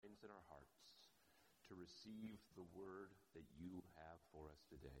to receive the word that you have for us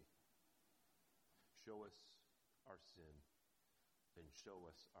today. Show us our sin and show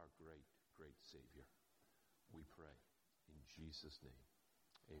us our great, great Savior. We pray in Jesus' name.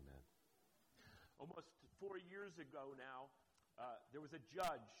 Amen. Almost 4 years ago now, there was a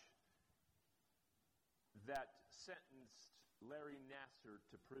judge that sentenced Larry Nassar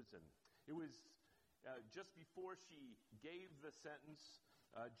to prison. It was just before she gave the sentence,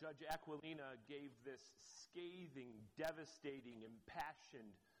 Judge Aquilina gave this scathing, devastating,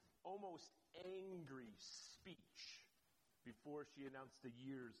 impassioned, almost angry speech before she announced the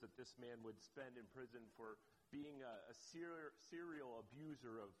years that this man would spend in prison for being a serial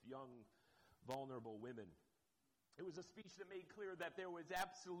abuser of young, vulnerable women. It was a speech that made clear that there was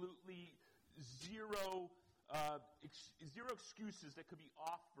absolutely zero excuses that could be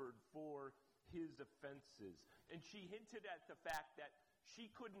offered for his offenses. And she hinted at the fact that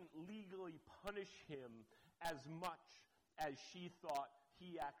she couldn't legally punish him as much as she thought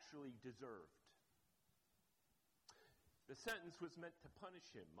he actually deserved. The sentence was meant to punish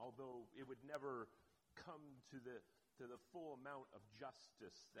him, although it would never come to the full amount of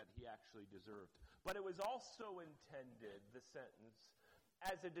justice that he actually deserved. But it was also intended, the sentence,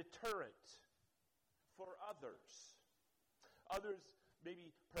 as a deterrent for others. Others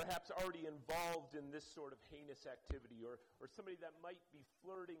maybe perhaps already involved in this sort of heinous activity, or somebody that might be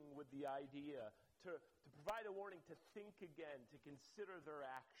flirting with the idea, to provide a warning to think again, to consider their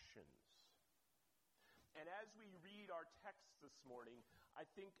actions. And as we read our text this morning, I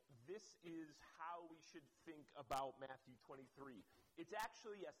think this is how we should think about Matthew 23. It's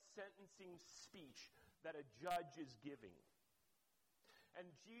actually a sentencing speech that a judge is giving. And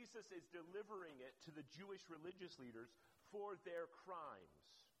Jesus is delivering it to the Jewish religious leaders for their crimes.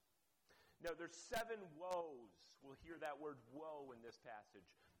 Now, there's 7 woes. We'll hear that word woe in this passage.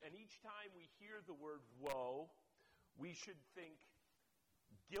 And each time we hear the word woe, we should think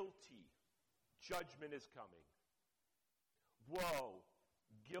guilty. Judgment is coming. Woe,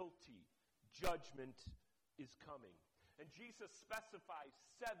 guilty, judgment is coming. And Jesus specifies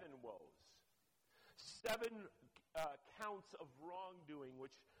 7 woes. 7 counts of wrongdoing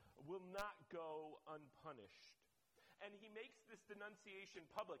which will not go unpunished. And he makes this denunciation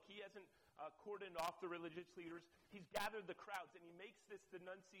public. He hasn't cordoned off the religious leaders. He's gathered the crowds, and he makes this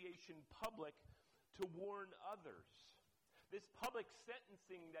denunciation public to warn others. This public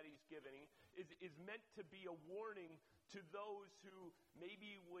sentencing that he's giving is meant to be a warning to those who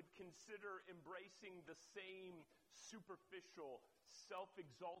maybe would consider embracing the same superficial,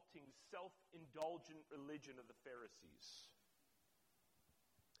 self-exalting, self-indulgent religion of the Pharisees.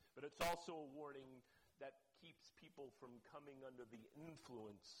 But it's also a warning that keeps people from coming under the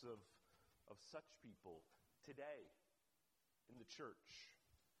influence of such people today in the church.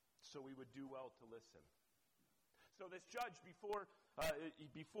 So we would do well to listen. So this judge, before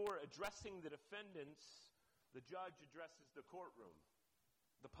addressing the defendants, the judge addresses the courtroom,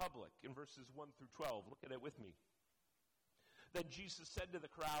 the public, in verses 1 through 12. Look at it with me. Then Jesus said to the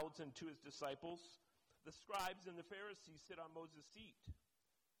crowds and to his disciples, "The scribes and the Pharisees sit on Moses' seat.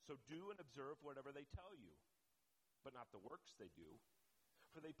 So do and observe whatever they tell you, but not the works they do.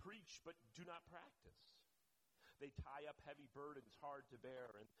 For they preach, but do not practice. They tie up heavy burdens hard to bear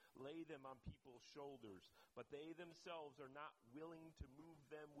and lay them on people's shoulders, but they themselves are not willing to move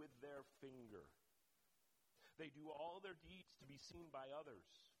them with their finger. They do all their deeds to be seen by others,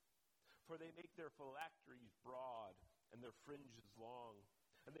 for they make their phylacteries broad and their fringes long,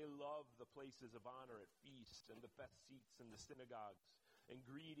 and they love the places of honor at feasts and the best seats in the synagogues and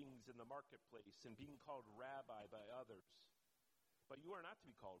greetings in the marketplace and being called rabbi by others. But you are not to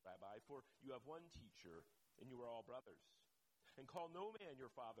be called rabbi, for you have one teacher, and you are all brothers. And call no man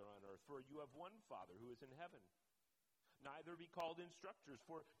your father on earth, for you have one Father who is in heaven. Neither be called instructors,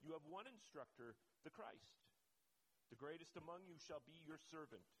 for you have one instructor, the Christ. The greatest among you shall be your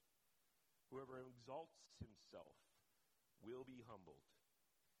servant. Whoever exalts himself will be humbled,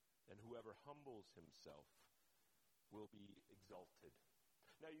 and whoever humbles himself will be exalted."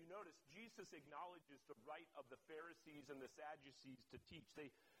 Now you notice Jesus acknowledges the right of the Pharisees and the Sadducees to teach.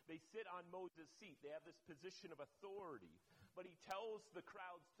 They sit on Moses' seat. They have this position of authority. But he tells the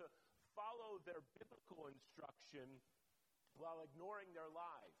crowds to follow their biblical instruction while ignoring their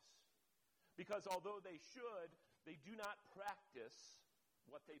lives. Because although they should, they do not practice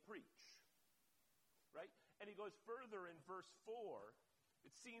what they preach. Right? And he goes further in verse 4.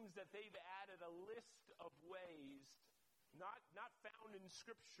 It seems that they've added a list of ways not found in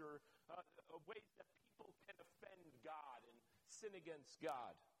Scripture, ways that people can offend God and sin against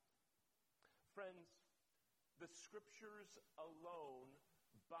God. Friends, the Scriptures alone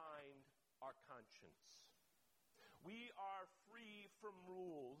bind our conscience. conscience. We are free from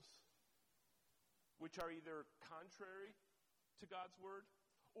rules which are either contrary to God's word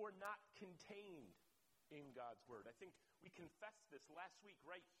or not contained in God's word. I think we confessed this last week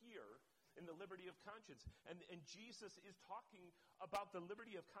right here in the liberty of conscience. And Jesus is talking about the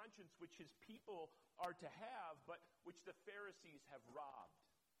liberty of conscience which his people are to have, but which the Pharisees have robbed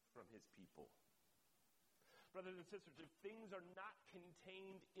from his people. Brothers and sisters, if things are not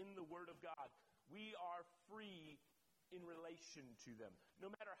contained in the Word of God, we are free in relation to them. No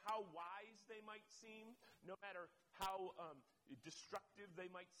matter how wise they might seem, no matter how destructive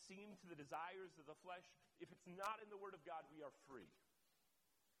they might seem to the desires of the flesh, if it's not in the Word of God, we are free.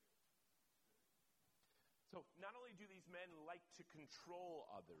 So not only do these men like to control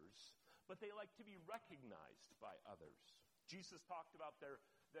others, but they like to be recognized by others. Jesus talked about their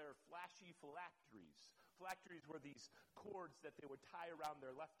flashy phylacteries. Phylacteries were these cords that they would tie around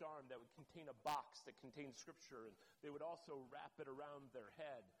their left arm that would contain a box that contained Scripture, and they would also wrap it around their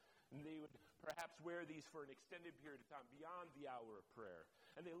head. And they would perhaps wear these for an extended period of time, beyond the hour of prayer.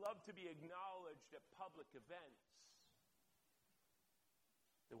 And they loved to be acknowledged at public events.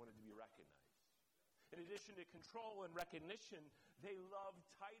 They wanted to be recognized. In addition to control and recognition, they loved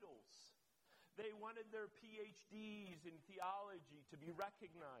titles. They wanted their PhDs in theology to be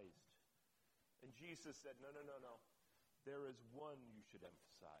recognized. And Jesus said, no. There is one you should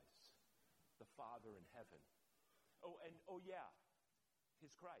emphasize, the Father in heaven.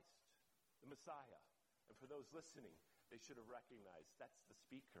 His Christ, the Messiah. And for those listening, they should have recognized that's the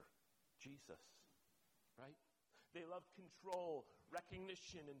speaker, Jesus, right? They love control,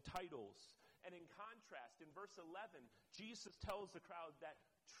 recognition, and titles. And in contrast, in verse 11, Jesus tells the crowd that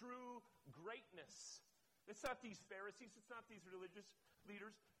true greatness, it's not these Pharisees, it's not these religious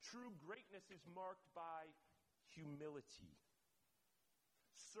leaders. True greatness is marked by humility.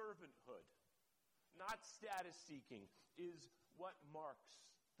 Servanthood, not status seeking, is what marks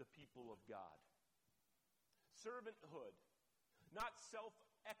the people of God. Servanthood, not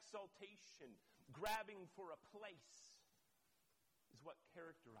self-exaltation, grabbing for a place, is what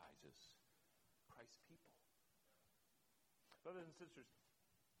characterizes Christ's people. Brothers and sisters,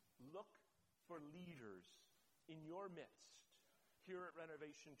 look for leaders in your midst here at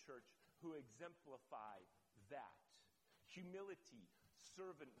Renovation Church who exemplify that. Humility,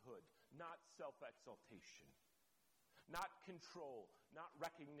 servanthood, not self-exaltation, not control, not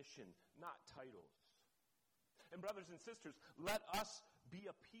recognition, not titles. And brothers and sisters, let us be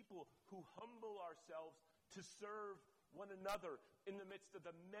a people who humble ourselves to serve one another in the midst of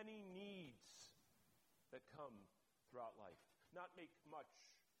the many needs that come throughout life. Not make much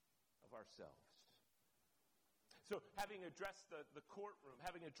of ourselves. So having addressed the courtroom,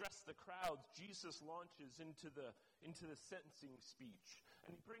 having addressed the crowds, Jesus launches into the sentencing speech.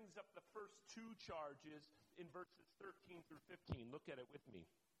 And he brings up the first two charges in verses 13 through 15. Look at it with me.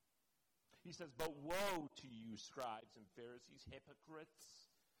 He says, "But woe to you, scribes and Pharisees, hypocrites,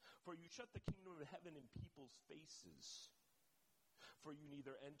 for you shut the kingdom of heaven in people's faces. For you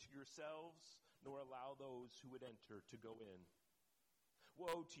neither enter yourselves, nor allow those who would enter to go in.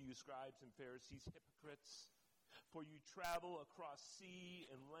 Woe to you, scribes and Pharisees, hypocrites, for you travel across sea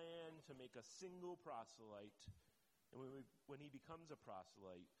and land to make a single proselyte. And when he becomes a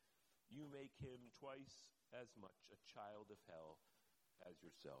proselyte, you make him twice as much a child of hell as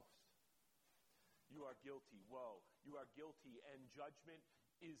yourselves. You are guilty. Woe. You are guilty, and judgment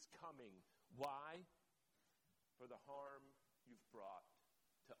is coming. Why? For the harm you've brought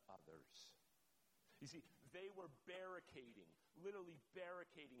to others." You see, they were literally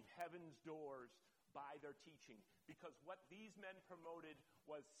barricading heaven's doors by their teaching, because what these men promoted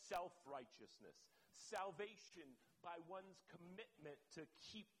was self-righteousness, salvation by one's commitment to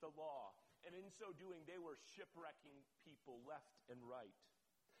keep the law. And in so doing, they were shipwrecking people left and right.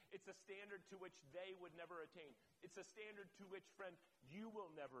 It's a standard to which they would never attain. It's a standard to which, friend, you will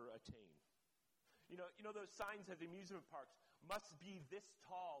never attain. You know those signs at the amusement parks, must be this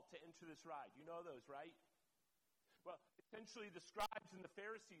tall to enter this ride. You know those, right? Well, essentially the scribes and the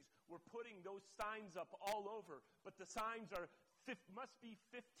Pharisees were putting those signs up all over, but the signs must be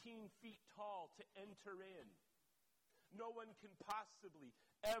 15 feet tall to enter in. No one can possibly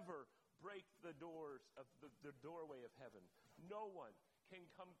ever break the doors of the doorway of heaven. No one can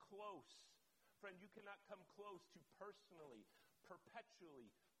come close. Friend, you cannot come close to personally,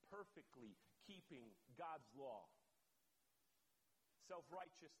 perpetually, perfectly keeping God's law.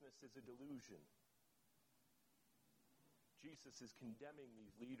 Self-righteousness is a delusion. Jesus is condemning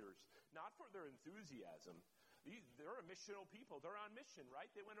these leaders, not for their enthusiasm. They're a missional people. They're on mission,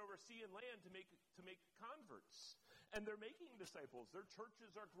 right? They went over sea and land to make converts. And they're making disciples. Their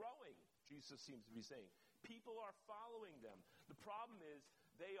churches are growing, Jesus seems to be saying. People are following them. The problem is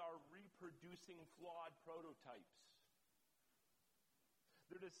they are reproducing flawed prototypes.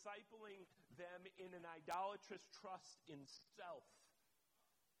 They're discipling them in an idolatrous trust in self,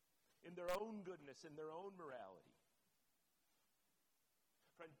 in their own goodness, in their own morality.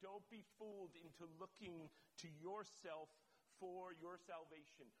 Friend, don't be fooled into looking to yourself for your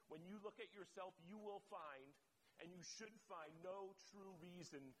salvation. When you look at yourself, you will find, and you should find, no true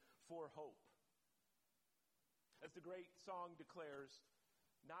reason for hope. As the great song declares,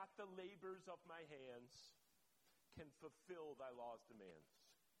 not the labors of my hands can fulfill thy law's demands.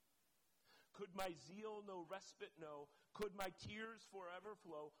 Could my zeal no respite know? Could my tears forever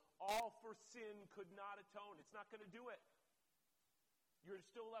flow? All for sin could not atone. It's not going to do it. You're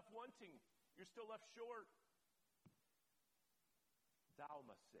still left wanting. You're still left short. Thou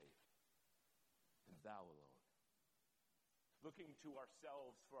must save, and thou alone. Looking to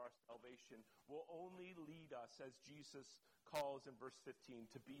ourselves for our salvation will only lead us, as Jesus calls in verse 15,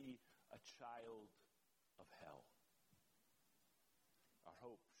 to be a child of hell. Our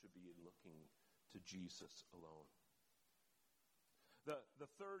hope should be in looking to Jesus alone. The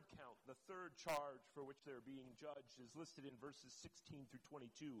third count, the third charge for which they're being judged is listed in verses 16 through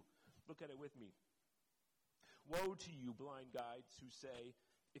 22. Look at it with me. Woe to you, blind guides, who say,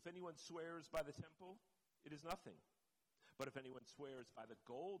 if anyone swears by the temple, it is nothing. But if anyone swears by the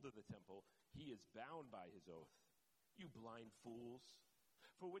gold of the temple, he is bound by his oath. You blind fools,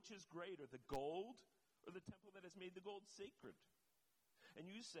 for which is greater, the gold or the temple that has made the gold sacred? And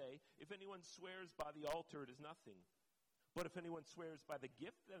you say, if anyone swears by the altar, it is nothing. But if anyone swears by the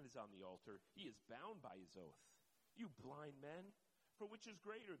gift that is on the altar, he is bound by his oath. You blind men, for which is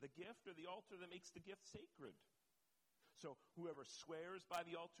greater, the gift or the altar that makes the gift sacred? So whoever swears by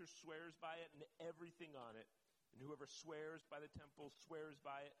the altar swears by it and everything on it. And whoever swears by the temple swears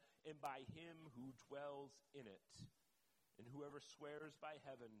by it and by him who dwells in it. And whoever swears by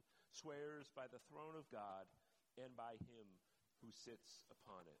heaven swears by the throne of God and by him who sits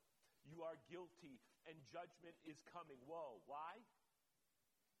upon it. You are guilty and judgment is coming. Whoa, why?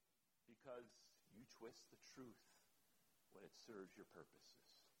 Because you twist the truth when it serves your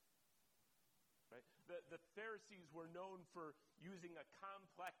purposes. Right? The Pharisees were known for using a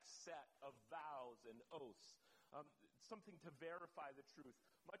complex set of vows and oaths, something to verify the truth.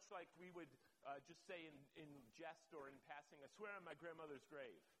 Much like we would just say in jest or in passing, I swear on my grandmother's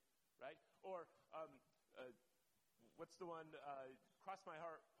grave, right? Or what's the one, cross my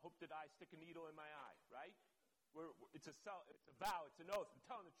heart, hope to die, stick a needle in my eye, right? It's a vow, it's an oath, I'm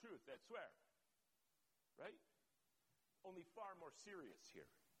telling the truth, I swear, right? Only far more serious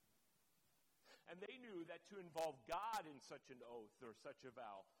here. And they knew that to involve God in such an oath or such a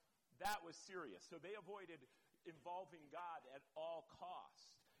vow, that was serious. So they avoided involving God at all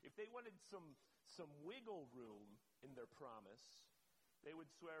costs. If they wanted some wiggle room in their promise, they would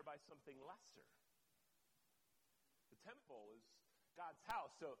swear by something lesser. The temple is God's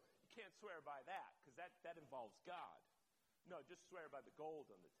house, so you can't swear by that because that involves God. No, just swear by the gold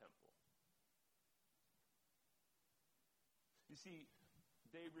on the temple. You see,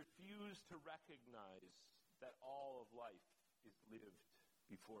 they refuse to recognize that all of life is lived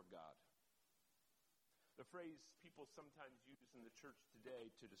before God. The phrase people sometimes use in the church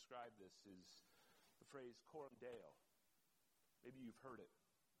today to describe this is the phrase coram Deo. Maybe you've heard it.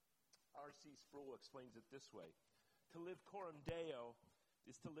 R.C. Sproul explains it this way. To live coram Deo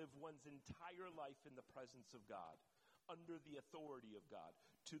is to live one's entire life in the presence of God, under the authority of God,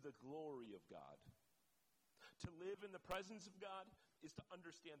 to the glory of God. To live in the presence of God is to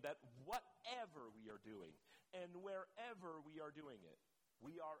understand that whatever we are doing and wherever we are doing it,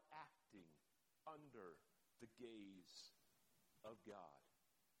 we are acting under the gaze of God.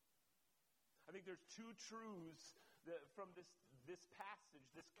 I think there's two truths from this passage,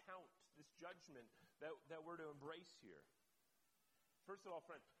 this count, this judgment that we're to embrace here. First of all,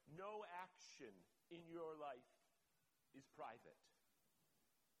 friend, no action in your life is private.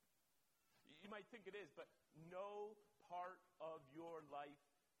 You might think it is, but no part of your life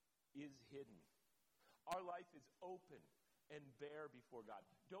is hidden. Our life is open and bare before God.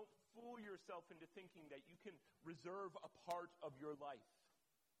 Don't fool yourself into thinking that you can reserve a part of your life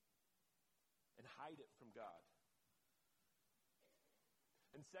and hide it from God.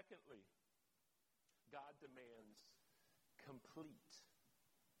 And secondly, God demands complete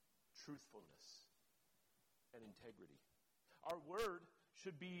truthfulness and integrity. Our word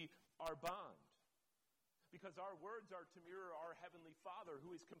should be our bond, because our words are to mirror our Heavenly Father,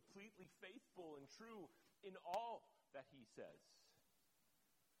 who is completely faithful and true in all that He says.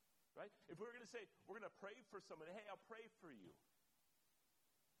 Right? If we're going to say, we're going to pray for someone, hey, I'll pray for you.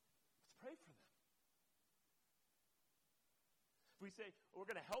 Let's pray for them. If we say, we're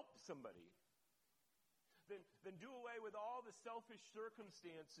going to help somebody, then do away with all the selfish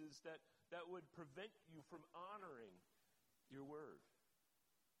circumstances that would prevent you from honoring your word.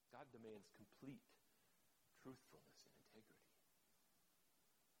 God demands complete truthfulness and integrity.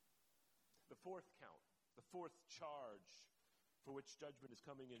 The fourth count, the fourth charge for which judgment is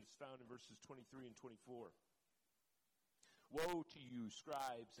coming in is found in verses 23 and 24. Woe to you,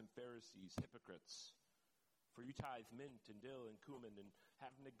 scribes and Pharisees, hypocrites! For you tithe mint and dill and cumin and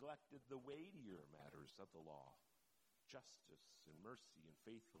have neglected the weightier matters of the law, justice and mercy and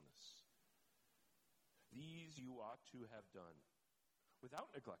faithfulness. These you ought to have done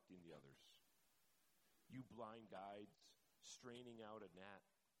without neglecting the others. You blind guides, straining out a gnat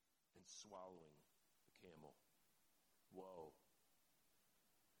and swallowing the camel. Woe!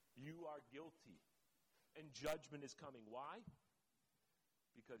 You are guilty, and judgment is coming. Why?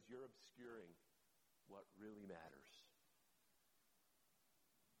 Because you're obscuring what really matters.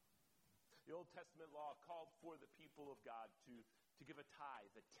 The Old Testament law called for the people of God to give a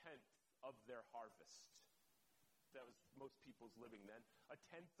tithe, a tenth of their harvest. That was most people's living then. A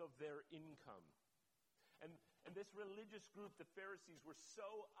tenth of their income. And this religious group, the Pharisees, were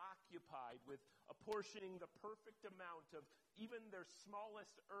so occupied with apportioning the perfect amount of even their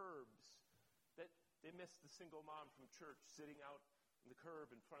smallest herbs that they missed the single mom from church sitting out on the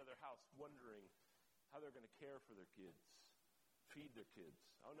curb in front of their house wondering how they're going to care for their kids, feed their kids.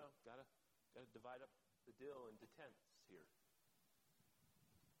 Oh no, gotta divide up the dill into tenths here.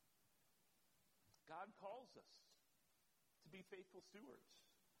 God calls us to be faithful stewards.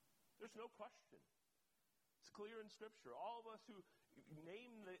 There's no question. It's clear in Scripture. All of us who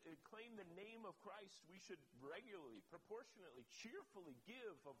claim the name of Christ, we should regularly, proportionately, cheerfully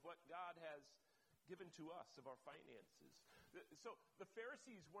give of what God has given to us, of our finances. So the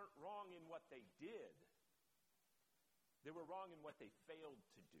Pharisees weren't wrong in what they did. They were wrong in what they failed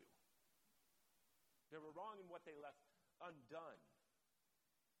to do. They were wrong in what they left undone.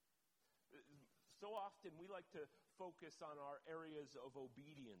 So often we like to focus on our areas of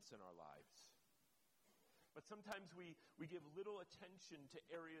obedience in our lives. But sometimes we give little attention to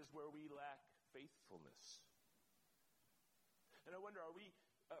areas where we lack faithfulness. And I wonder, are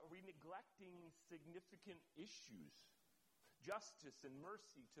we neglecting significant issues? Justice and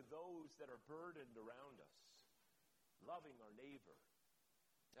mercy to those that are burdened around us. Loving our neighbor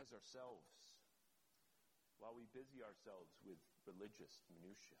as ourselves while we busy ourselves with religious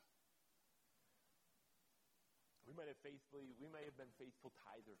minutia. We may have been faithful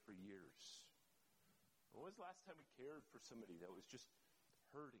tither for years. When was the last time we cared for somebody that was just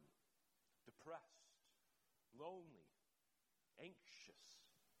hurting, depressed, lonely, anxious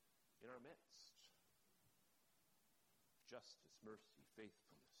in our midst? Justice, mercy,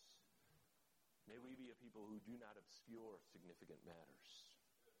 faithfulness. May we be a people who do not obscure significant matters.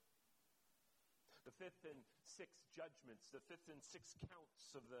 The fifth and sixth judgments, the fifth and sixth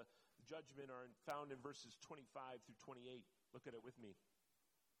counts of the judgment are found in verses 25 through 28. Look at it with me.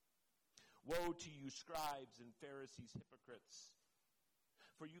 Woe to you, scribes and Pharisees, hypocrites!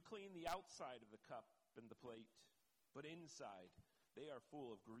 For you clean the outside of the cup and the plate, but inside they are full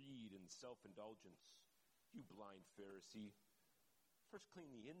of greed and self-indulgence. You blind Pharisee, first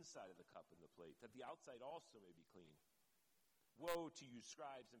clean the inside of the cup and the plate, that the outside also may be clean. Woe to you,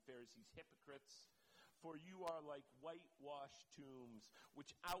 scribes and Pharisees, hypocrites! For you are like whitewashed tombs, which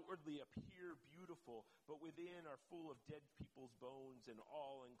outwardly appear beautiful, but within are full of dead people's bones and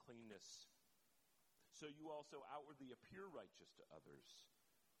all uncleanness. So you also outwardly appear righteous to others,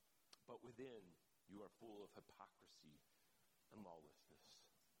 but within you are full of hypocrisy and lawlessness.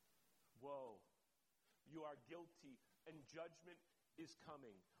 Woe! You are guilty, and judgment is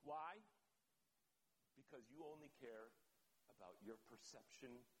coming. Why? Because you only care about your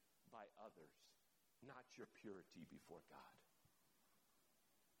perception by others, not your purity before God.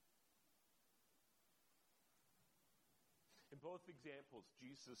 In both examples,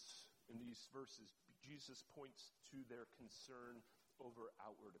 in these verses, Jesus points to their concern over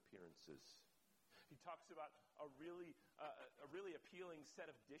outward appearances. He talks about a really appealing set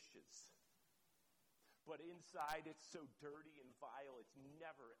of dishes. But inside it's so dirty and vile, it's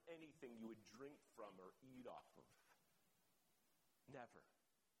never anything you would drink from or eat off of. Never.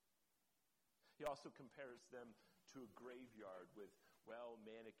 He also compares them to a graveyard with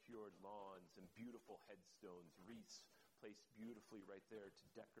well-manicured lawns and beautiful headstones, wreaths placed beautifully right there to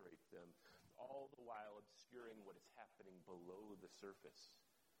decorate them, all the while obscuring what is happening below the surface.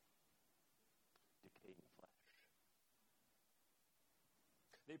 Decaying flesh.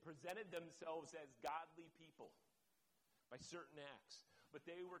 They presented themselves as godly people by certain acts, but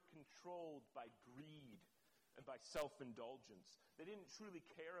they were controlled by greed and by self-indulgence. They didn't truly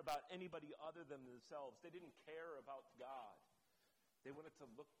care about anybody other than themselves. They didn't care about God. They wanted to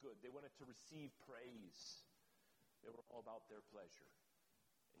look good. They wanted to receive praise. They were all about their pleasure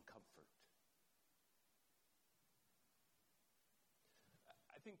and comfort.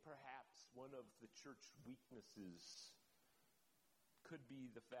 I think perhaps one of the church weaknesses could be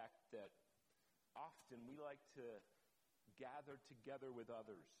the fact that often we like to gather together with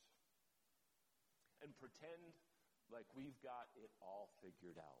others and pretend like we've got it all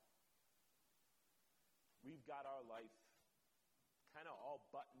figured out. We've got our life kind of all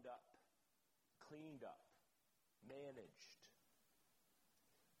buttoned up, cleaned up, managed.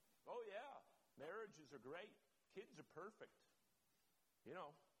 Oh yeah, marriages are great. Kids are perfect.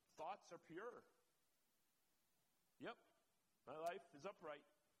 Thoughts are pure. Yep, my life is upright.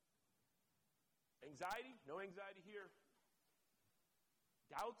 Anxiety? No anxiety here.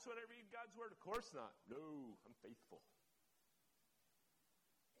 Doubts when I read God's word? Of course not. No, I'm faithful.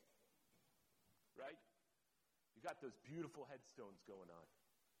 Right? You got those beautiful headstones going on.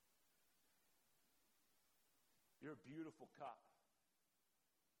 You're a beautiful cup,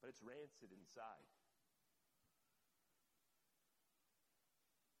 but it's rancid inside.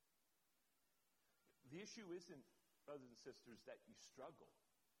 The issue isn't, brothers and sisters, that you struggle.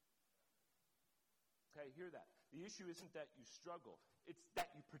 Okay, hear that. The issue isn't that you struggle. It's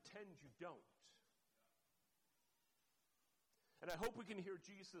that you pretend you don't. And I hope we can hear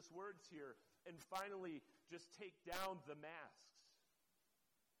Jesus' words here and finally just take down the masks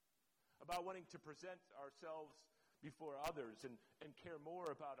about wanting to present ourselves before others and care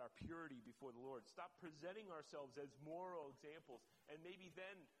more about our purity before the Lord. Stop presenting ourselves as moral examples, and maybe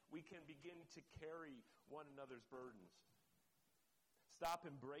then we can begin to carry one another's burdens. Stop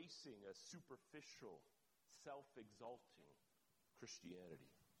embracing a superficial, self-exalting Christianity.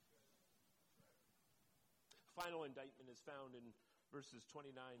 Final indictment is found in verses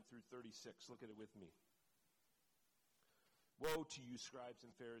 29 through 36. Look at it with me. Woe to you, scribes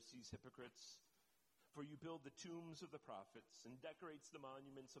and Pharisees, hypocrites! For you build the tombs of the prophets and decorates the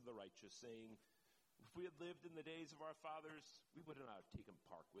monuments of the righteous, saying, if we had lived in the days of our fathers, we would not have taken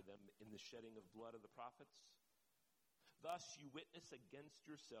part with them in the shedding of blood of the prophets. Thus you witness against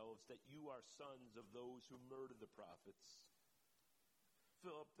yourselves that you are sons of those who murdered the prophets.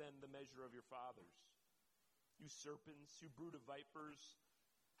 Fill up then the measure of your fathers. You serpents, you brood of vipers,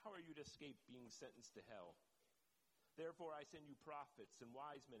 how are you to escape being sentenced to hell? Therefore I send you prophets and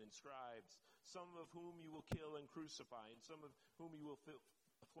wise men and scribes, some of whom you will kill and crucify, and some of whom you will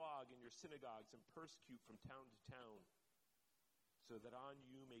flog in your synagogues and persecute from town to town, so that on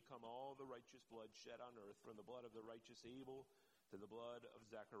you may come all the righteous blood shed on earth, from the blood of the righteous Abel to the blood of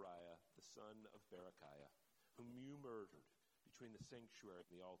Zechariah, the son of Berechiah, whom you murdered between the sanctuary and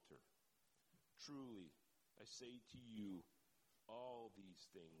the altar. Truly, I say to you, all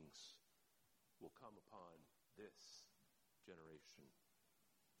these things will come upon this generation.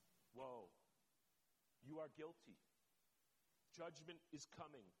 Woe, you are guilty. Judgment is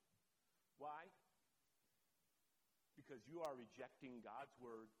coming. Why? Because you are rejecting God's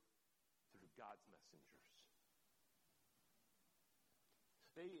word through God's messengers.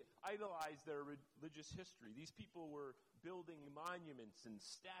 They idolized their religious history. These people were building monuments and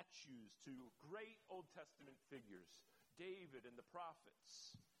statues to great Old Testament figures, David and the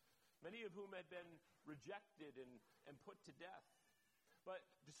prophets, many of whom had been rejected and put to death. But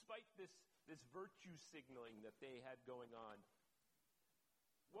despite this virtue signaling that they had going on,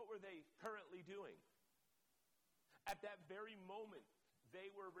 what were they currently doing? At that very moment,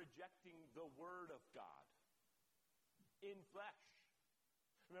 they were rejecting the Word of God in flesh.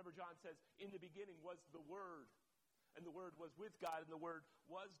 Remember, John says, in the beginning was the Word, and the Word was with God, and the Word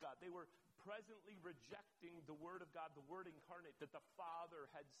was God. They were presently rejecting the Word of God, the Word incarnate that the Father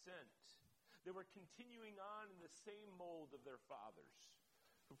had sent. They were continuing on in the same mold of their fathers,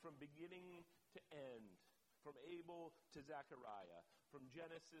 who from beginning to end, from Abel to Zechariah, from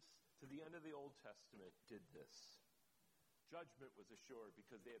Genesis to the end of the Old Testament, did this. Judgment was assured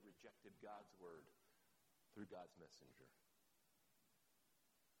because they had rejected God's word through God's messenger.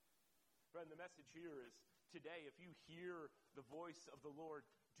 Friend, the message here is today, if you hear the voice of the Lord,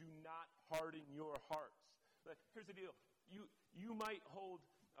 do not harden your hearts. But here's the deal. You might hold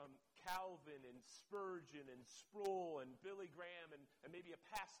Calvin and Spurgeon and Sproul and Billy Graham and maybe a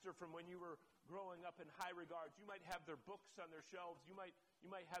pastor from when you were growing up in high regards. You might have their books on their shelves. You might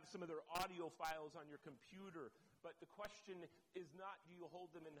have some of their audio files on your computer. But the question is not do you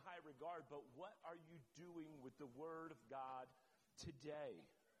hold them in high regard, but what are you doing with the Word of God today.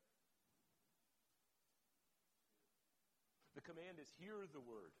 The command is hear the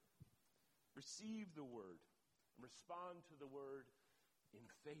word, receive the word, and respond to the word in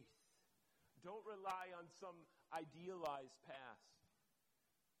faith. Don't rely on some idealized past.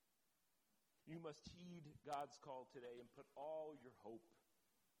 You must heed God's call today and put all your hope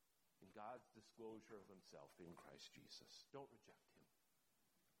in God's disclosure of himself in Christ Jesus. Don't reject him.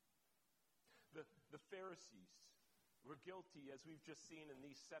 The Pharisees were guilty, as we've just seen in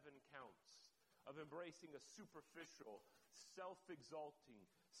these 7 counts, of embracing a superficial, self-exalting,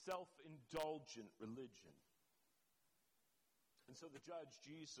 self-indulgent religion. And so the judge,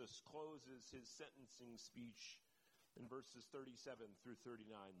 Jesus, closes his sentencing speech in verses 37 through 39.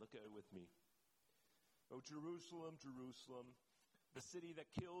 Look at it with me. O Jerusalem, Jerusalem, the city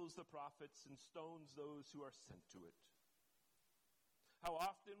that kills the prophets and stones those who are sent to it. How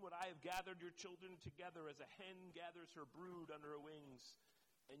often would I have gathered your children together as a hen gathers her brood under her wings,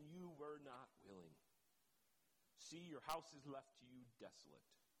 and you were not willing. See, your house is left to you desolate.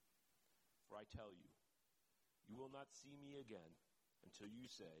 For I tell you, you will not see me again until you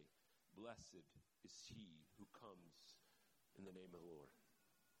say, blessed is he who comes in the name of the Lord.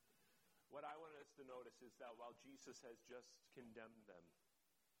 What I want us to notice is that while Jesus has just condemned them,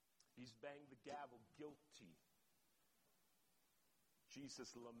 he's banged the gavel guilty.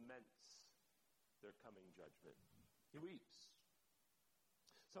 Jesus laments their coming judgment. He weeps.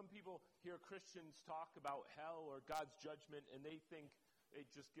 Some people hear Christians talk about hell or God's judgment, and they think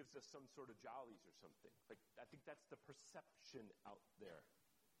it just gives us some sort of jollies or something. Like, I think that's the perception out there.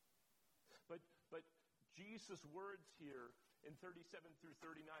 But Jesus' words here in 37 through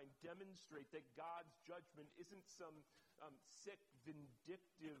 39 demonstrate that God's judgment isn't some sick,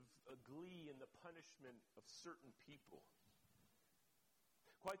 vindictive glee in the punishment of certain people.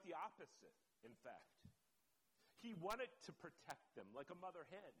 Quite the opposite, in fact. He wanted to protect them like a mother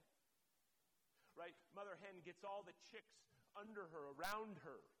hen. Right? Mother hen gets all the chicks under her, around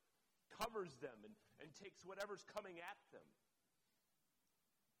her, covers them, and takes whatever's coming at them.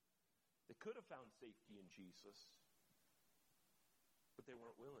 They could have found safety in Jesus, but they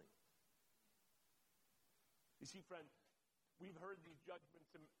weren't willing. You see, friend, we've heard these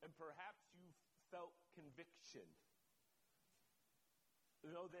judgments, and perhaps you've felt conviction.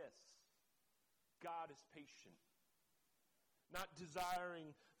 Know this, God is patient, not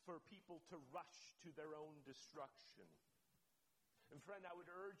desiring for people to rush to their own destruction. And friend, I would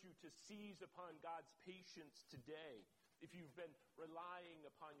urge you to seize upon God's patience today if you've been relying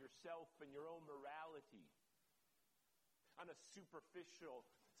upon yourself and your own morality, on a superficial,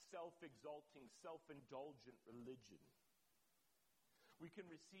 self-exalting, self-indulgent religion. We can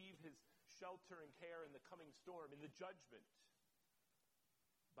receive his shelter and care in the coming storm, in the judgment,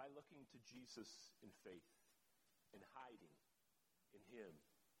 by looking to Jesus in faith and hiding in him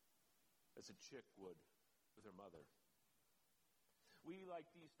as a chick would with her mother. We, like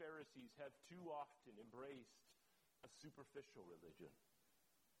these Pharisees, have too often embraced a superficial religion,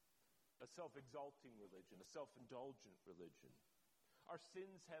 a self-exalting religion, a self-indulgent religion. Our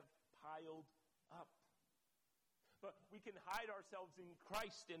sins have piled up. But we can hide ourselves in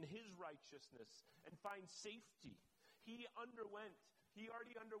Christ and his righteousness and find safety. He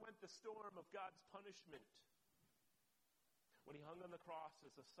already underwent the storm of God's punishment when he hung on the cross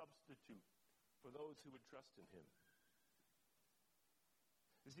as a substitute for those who would trust in him.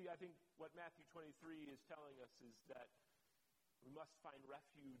 You see, I think what Matthew 23 is telling us is that we must find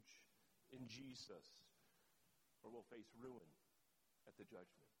refuge in Jesus, or we'll face ruin at the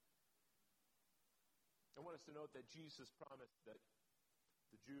judgment. I want us to note that Jesus promised that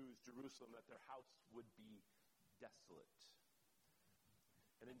the Jews, Jerusalem, that their house would be desolate.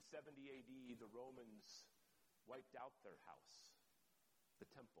 And in 70 AD, the Romans wiped out their house, the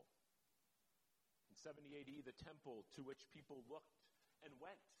temple. In 70 AD, the temple to which people looked and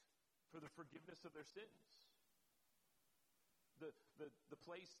went for the forgiveness of their sins. The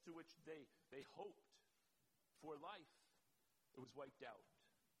place to which they hoped for life, it was wiped out.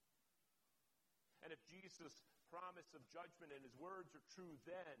 And if Jesus' promise of judgment and his words are true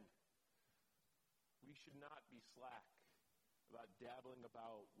then, we should not be slack about dabbling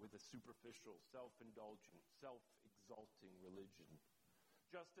about with a superficial, self-indulgent, self-exalting religion.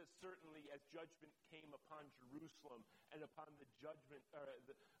 Just as certainly as judgment came upon Jerusalem and upon the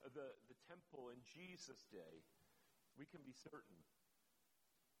temple in Jesus' day, we can be certain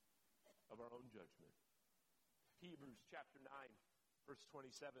of our own judgment. Hebrews chapter 9, verse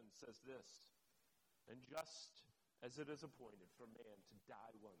 27 says this, and just as it is appointed for man to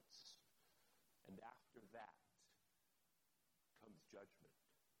die once, and after that comes judgment.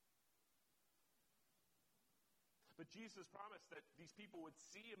 But Jesus promised that these people would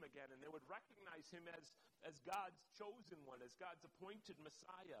see him again and they would recognize him as God's chosen one, as God's appointed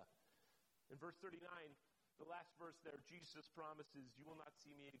Messiah. In verse 39, the last verse there, Jesus promises, "You will not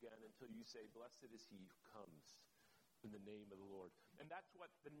see me again until you say, 'Blessed is he who comes in the name of the Lord.'" And that's what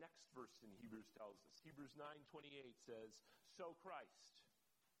the next verse in Hebrews tells us. Hebrews 9:28 says, "So Christ,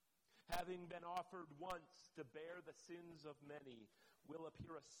 having been offered once to bear the sins of many, will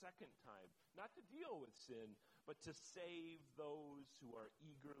appear a second time, not to deal with sin, but to save those who are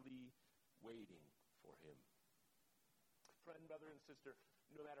eagerly waiting for him." Friend, brother, and sister,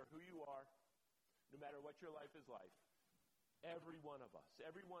 no matter who you are, no matter what your life is like, every one of us,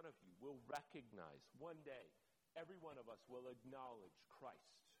 every one of you will recognize one day, every one of us will acknowledge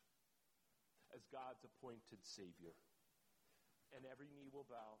Christ as God's appointed Savior. And every knee will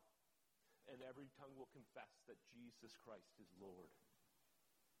bow, and every tongue will confess that Jesus Christ is Lord.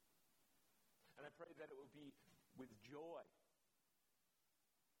 And I pray that it will be with joy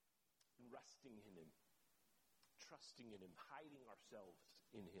and resting in him, trusting in him, hiding ourselves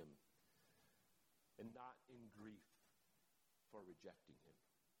in him, and not in grief for rejecting him.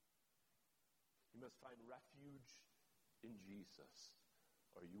 You must find refuge in Jesus,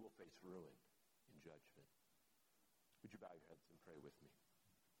 or you will face ruin in judgment. Would you bow your heads and pray with me?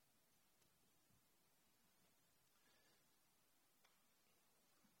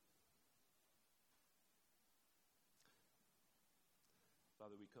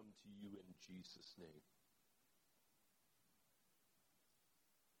 Father, we come to you in Jesus' name.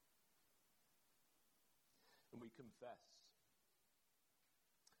 And we confess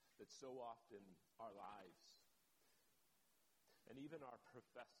that so often our lives, and even our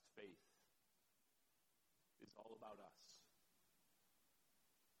professed faith, is all about us.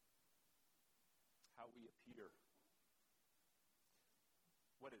 How we appear.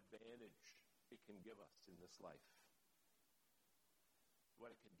 What advantage it can give us in this life. What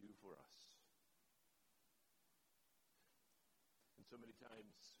it can do for us. And so many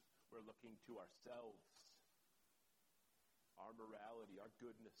times we're looking to ourselves, our morality, our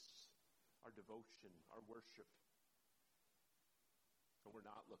goodness, our devotion, our worship. And we're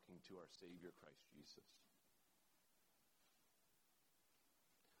not looking to our Savior, Christ Jesus.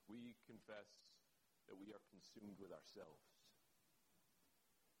 We confess that we are consumed with ourselves.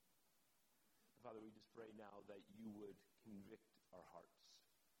 Father, we just pray now that you would convict our hearts.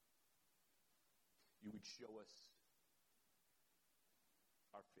 You would show us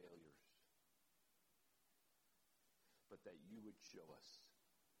our failures, but that you would show us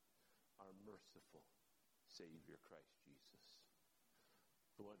our merciful Savior, Christ Jesus,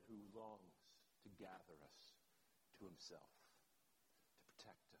 the one who longs to gather us to himself, to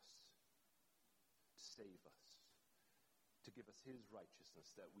protect us, to save us, to give us his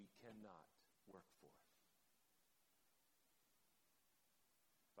righteousness that we cannot work for.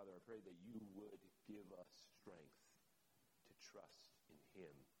 Father, I pray that you would give us strength to trust in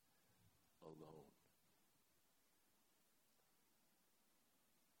him alone.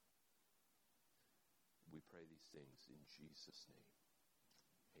 We pray these things in Jesus' name.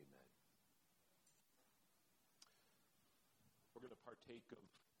 Amen. We're going to partake of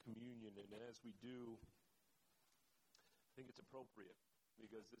communion, and as we do, I think it's appropriate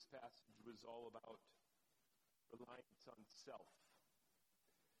because this passage was all about reliance on self.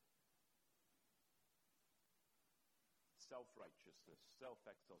 Self-righteousness,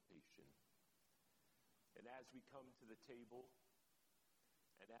 self-exaltation. And as we come to the table,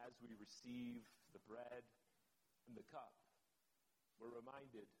 and as we receive the bread and the cup, we're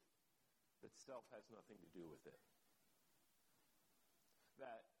reminded that self has nothing to do with it.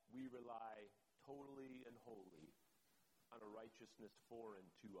 That we rely totally and wholly on a righteousness foreign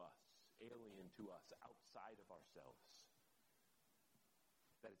to us, alien to us, outside of ourselves.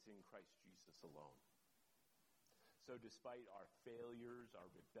 That it's in Christ Jesus alone. So despite our failures, our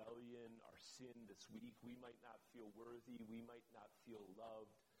rebellion, our sin this week, we might not feel worthy, we might not feel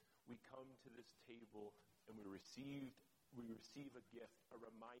loved. We come to this table and we receive a gift, a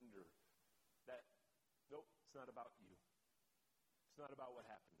reminder that, nope, it's not about you. It's not about what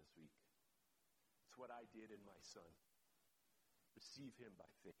happened this week. It's what I did in my Son. Receive him by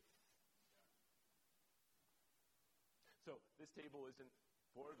faith. So this table isn't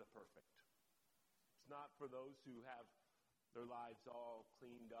for the perfect. It's not for those who have their lives all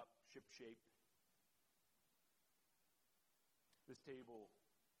cleaned up, ship-shape. This table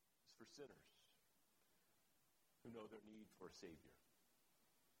is for sinners who know their need for a Savior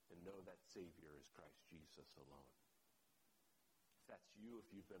and know that Savior is Christ Jesus alone. If that's you, if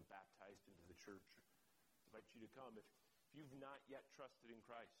you've been baptized into the church, I invite you to come. If you've not yet trusted in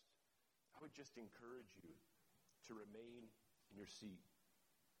Christ, I would just encourage you to remain in your seat.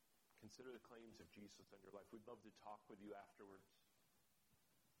 Consider the claims of Jesus on your life. We'd love to talk with you afterwards.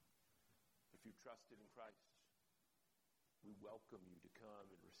 If you've trusted in Christ, we welcome you to come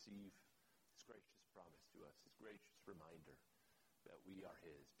and receive His gracious promise to us, His gracious reminder that we are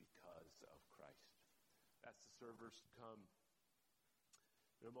His because of Christ. Ask the servers to come.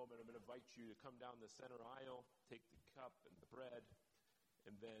 In a moment, I'm going to invite you to come down the center aisle, take the cup and the bread,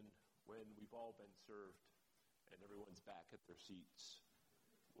 and then when we've all been served and everyone's back at their seats,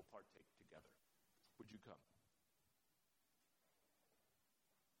 we'll partake together. Would you come?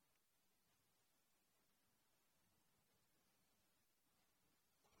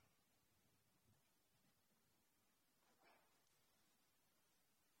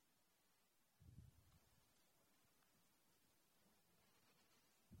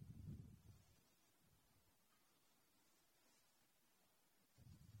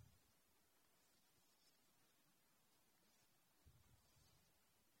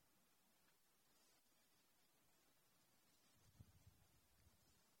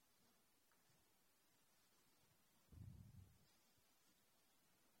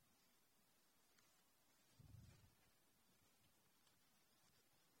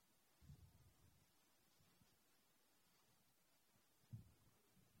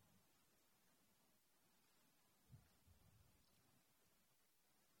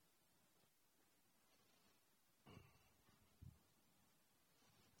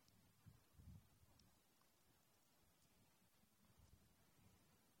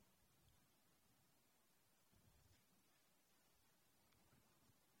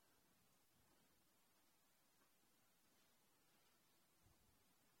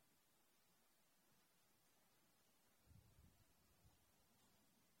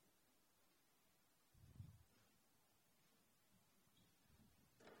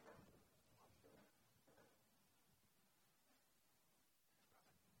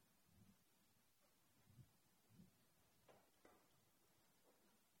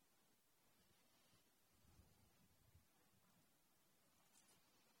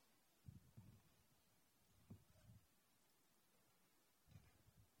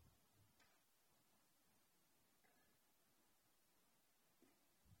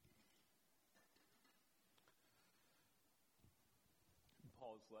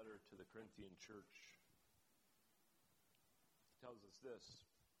 Paul's letter to the Corinthian church tells us this: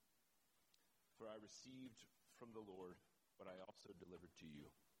 "For I received from the Lord what I also delivered to you,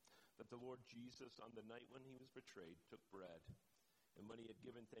 that the Lord Jesus, on the night when he was betrayed, took bread, and when he had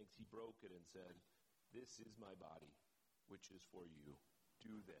given thanks, he broke it and said, 'This is my body, which is for you.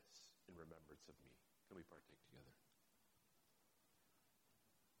 Do this in remembrance of me.'" Can we partake together?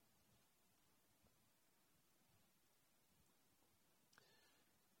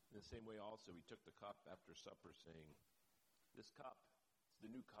 In the same way also, he took the cup after supper, saying, "This cup is the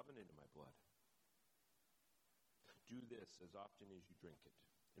new covenant in my blood. Do this as often as you drink it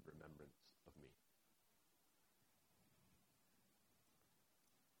in remembrance of me."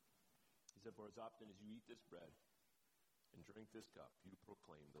 He said, "For as often as you eat this bread and drink this cup, you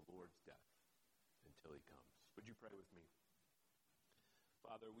proclaim the Lord's death until he comes." Would you pray with me?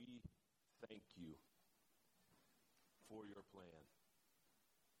 Father, we thank you for your plan.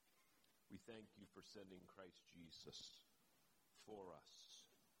 We thank you for sending Christ Jesus for us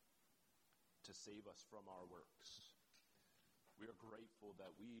to save us from our works. We are grateful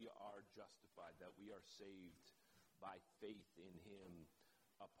that we are justified, that we are saved by faith in him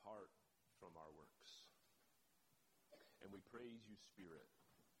apart from our works. And we praise you, Spirit,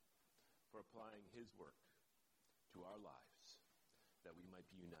 for applying his work to our lives, that we might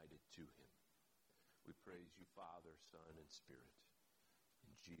be united to him. We praise you, Father, Son, and Spirit.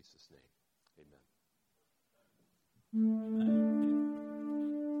 In Jesus' name, amen.